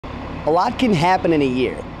A lot can happen in a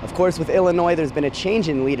year. Of course, with Illinois, there's been a change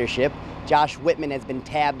in leadership. Josh Whitman has been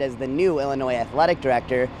tabbed as the new Illinois athletic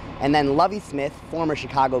director, and then Lovie Smith, former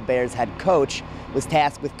Chicago Bears head coach, was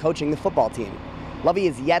tasked with coaching the football team. Lovie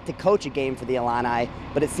is yet to coach a game for the Illini,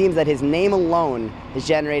 but it seems that his name alone has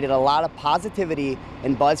generated a lot of positivity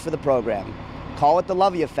and buzz for the program. Call it the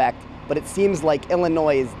Lovie effect, but it seems like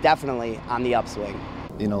Illinois is definitely on the upswing.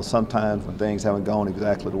 You know, sometimes when things haven't gone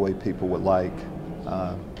exactly the way people would like,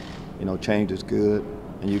 change is good,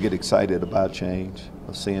 and you get excited about change,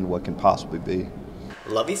 of seeing what can possibly be.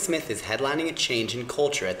 Lovie Smith is headlining a change in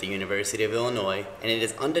culture at the University of Illinois, and it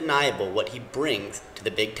is undeniable what he brings to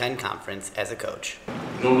the Big Ten Conference as a coach.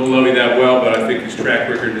 I don't know Lovie that well, but I think his track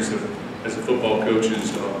record as a football coach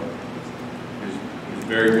is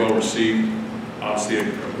very well received. Obviously a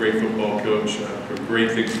great football coach, heard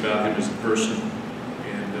great things about him as a person,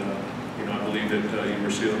 and I believe that the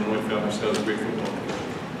University of Illinois found themselves a great football coach.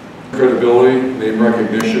 Credibility, name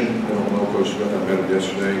recognition. I don't know Coach Smith. I met him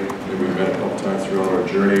yesterday. We met a couple times throughout our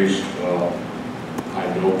journeys.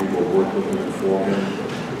 I know people have worked with him and for him.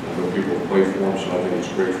 I know people have played for him, so I think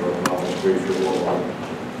it's great for our conference, great for Illinois.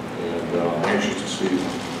 And I'm anxious to see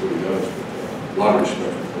what he does. But, a lot of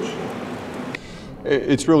respect for Coach Smith.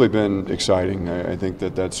 It's really been exciting. I think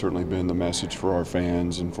that's certainly been the message for our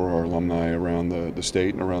fans and for our alumni around the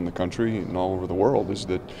state and around the country and all over the world, is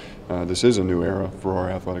that this is a new era for our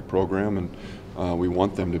athletic program, and we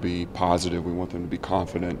want them to be positive, we want them to be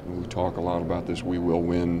confident. We talk a lot about this "we will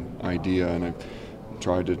win" idea, and I've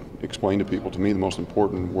tried to explain to people, to me the most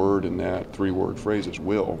important word in that three-word phrase is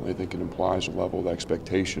will. I think it implies a level of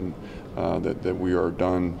expectation that we are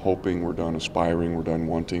done hoping, we're done aspiring, we're done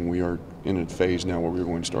wanting. We are in a phase now where we're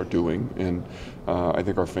going to start doing, and I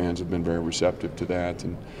think our fans have been very receptive to that,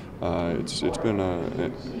 and it's been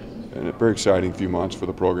a very exciting few months for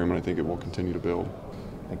the program, and I think it will continue to build.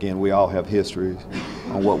 Again, we all have histories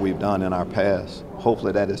on what we've done in our past.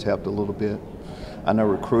 Hopefully that has helped a little bit. I know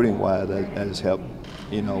recruiting-wise that has helped,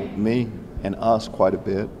 me and us quite a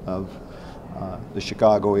bit of the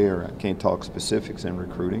Chicago area. I can't talk specifics in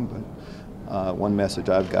recruiting, but one message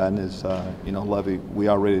I've gotten is, Lovie, we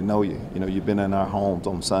already know you. You've been in our homes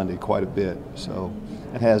on Sunday quite a bit, so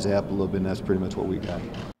it has helped a little bit, and that's pretty much what we got.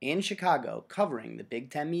 In Chicago, covering the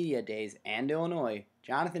Big Ten Media Days and Illinois,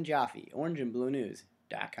 Jonathan Jaffe,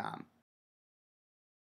 orangeandbluenews.com.